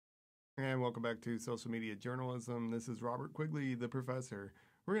And welcome back to Social Media Journalism. This is Robert Quigley, the professor.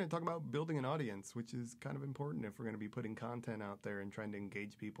 We're going to talk about building an audience, which is kind of important if we're going to be putting content out there and trying to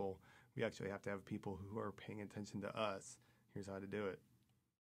engage people. We actually have to have people who are paying attention to us. Here's how to do it.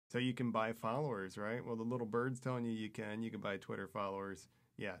 So you can buy followers, right? Well, the little bird's telling you can. You can buy Twitter followers.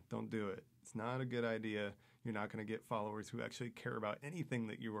 Yeah, don't do it. It's not a good idea. You're not going to get followers who actually care about anything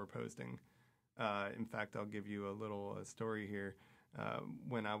that you are posting. In fact, I'll give you a little story here.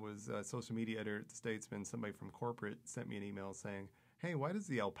 When I was a social media editor at the Statesman, somebody from corporate sent me an email saying, "Hey, why does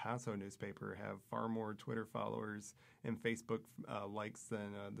the El Paso newspaper have far more Twitter followers and Facebook likes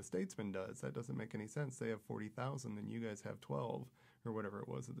than the Statesman does? That doesn't make any sense. They have 40,000 and you guys have 12 or whatever it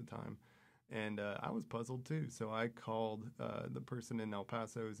was at the time." And I was puzzled too. So I called the person in El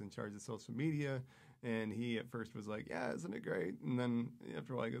Paso who's in charge of social media. And he at first was like, "Yeah, isn't it great?" And then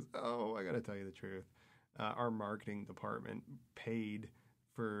after a while he goes, "Oh, I got to tell you the truth. Our marketing department paid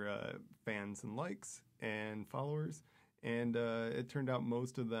for fans and likes and followers. And it turned out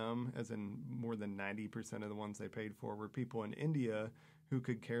most of them, as in more than 90% of the ones they paid for, were people in India who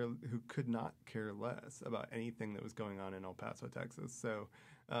could not care less about anything that was going on in El Paso, Texas. So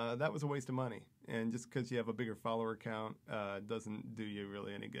that was a waste of money. And just because you have a bigger follower count doesn't do you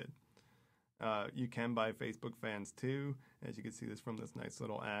really any good. You can buy Facebook fans too. As you can see this from this nice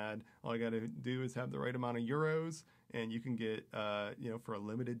little ad. All you got to do is have the right amount of euros, and you can get, for a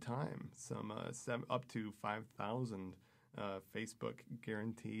limited time, some up to 5,000 Facebook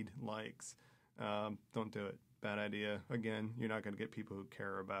guaranteed likes. Don't do it. Bad idea. Again, you're not going to get people who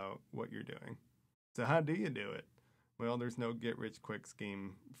care about what you're doing. So how do you do it? Well, there's no get-rich-quick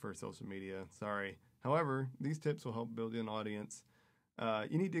scheme for social media. Sorry. However, these tips will help build an audience.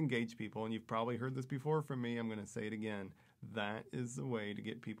 You need to engage people, and you've probably heard this before from me. I'm going to say it again. That is the way to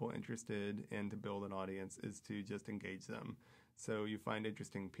get people interested and to build an audience, is to just engage them. So you find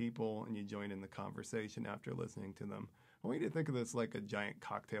interesting people and you join in the conversation after listening to them. I want you to think of this like a giant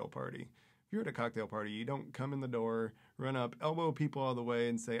cocktail party. If you're at a cocktail party, you don't come in the door, run up, elbow people out of the way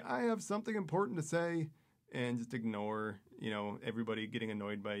and say, "I have something important to say," and just ignore, everybody getting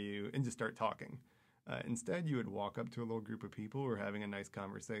annoyed by you and just start talking. Instead, you would walk up to a little group of people who are having a nice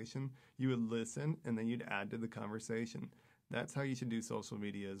conversation. You would listen, and then you'd add to the conversation. That's how you should do social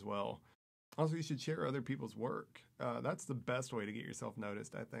media as well. Also, you should share other people's work. That's the best way to get yourself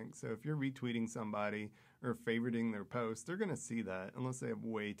noticed, I think. So if you're retweeting somebody or favoriting their post, they're going to see that unless they have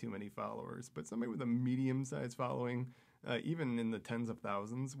way too many followers. But somebody with a medium-sized following, even in the tens of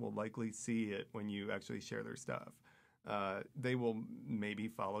thousands, will likely see it when you actually share their stuff. They will maybe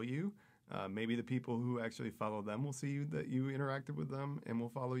follow you. Maybe the people who actually follow them will see that you interacted with them and will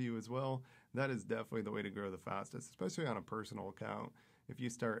follow you as well. That is definitely the way to grow the fastest, especially on a personal account. If you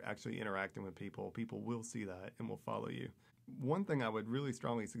start actually interacting with people, people will see that and will follow you. One thing I would really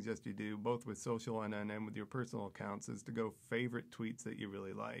strongly suggest you do, both with social and with your personal accounts, is to go favorite tweets that you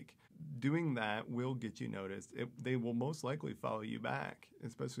really like. Doing that will get you noticed. They will most likely follow you back,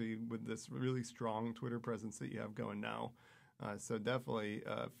 especially with this really strong Twitter presence that you have going now. So definitely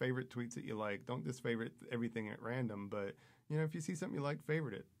favorite tweets that you like. Don't just favorite everything at random, but if you see something you like,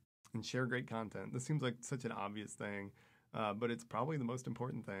 favorite it and share great content. This seems like such an obvious thing, but it's probably the most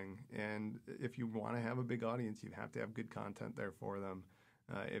important thing. And if you want to have a big audience, you have to have good content there for them.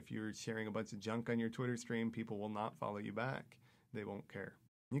 If you're sharing a bunch of junk on your Twitter stream, people will not follow you back. They won't care.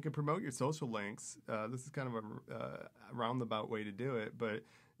 You can promote your social links. This is kind of a roundabout way to do it, but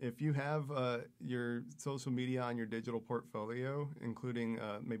if you have your social media on your digital portfolio, including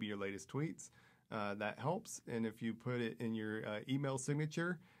maybe your latest tweets, that helps. And if you put it in your email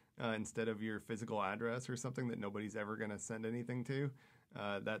signature instead of your physical address or something that nobody's ever going to send anything to,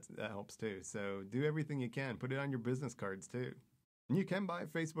 that helps too. So do everything you can. Put it on your business cards too. And you can buy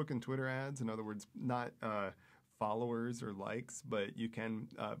Facebook and Twitter ads. In other words, not followers or likes, but you can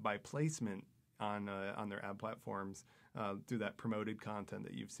buy placement on their ad platforms through that promoted content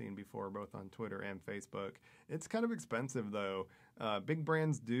that you've seen before, both on Twitter and Facebook. It's kind of expensive, though. Big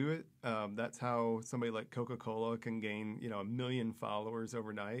brands do it. That's how somebody like Coca-Cola can gain, 1 million followers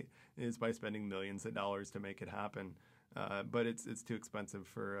overnight, is by spending millions of dollars to make it happen. But it's too expensive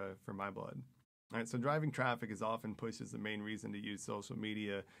for my blood. All right, so driving traffic is often pushed as the main reason to use social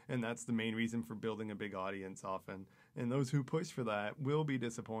media, and that's the main reason for building a big audience often. And those who push for that will be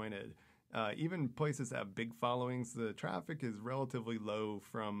disappointed. Even places that have big followings, the traffic is relatively low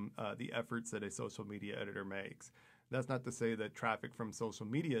from the efforts that a social media editor makes. That's not to say that traffic from social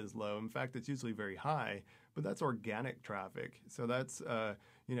media is low. In fact, it's usually very high, but that's organic traffic. So that's,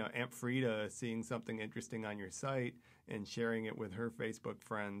 Aunt Frida seeing something interesting on your site and sharing it with her Facebook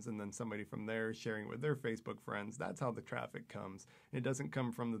friends, and then somebody from there sharing it with their Facebook friends. That's how the traffic comes. It doesn't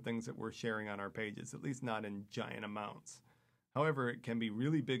come from the things that we're sharing on our pages, at least not in giant amounts. However, it can be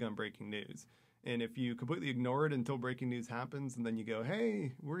really big on breaking news. And if you completely ignore it until breaking news happens, and then you go,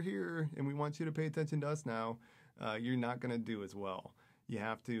 hey, we're here and we want you to pay attention to us now, you're not going to do as well. You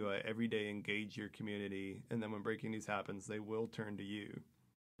have to every day engage your community, and then when breaking news happens, they will turn to you.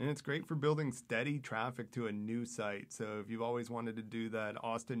 And it's great for building steady traffic to a new site. So if you've always wanted to do that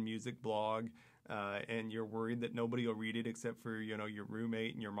Austin music blog, and you're worried that nobody will read it except for your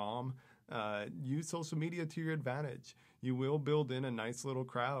roommate and your mom, use social media to your advantage. You will build in a nice little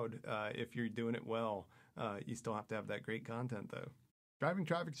crowd if you're doing it well. You still have to have that great content, though. Driving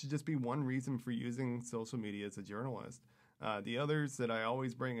traffic should just be one reason for using social media as a journalist. The others that I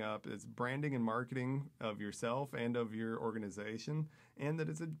always bring up is branding and marketing of yourself and of your organization, and that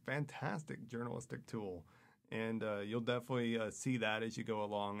it's a fantastic journalistic tool. And you'll definitely see that as you go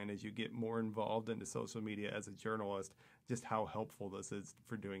along and as you get more involved into social media as a journalist, just how helpful this is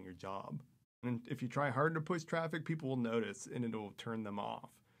for doing your job. And if you try hard to push traffic, people will notice and it will turn them off.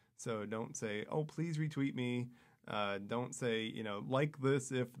 So don't say, oh, please retweet me. Don't say, like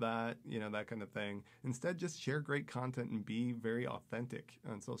this, if that, that kind of thing. Instead, just share great content and be very authentic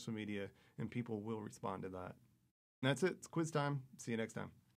on social media, and people will respond to that. And that's it. It's quiz time. See you next time.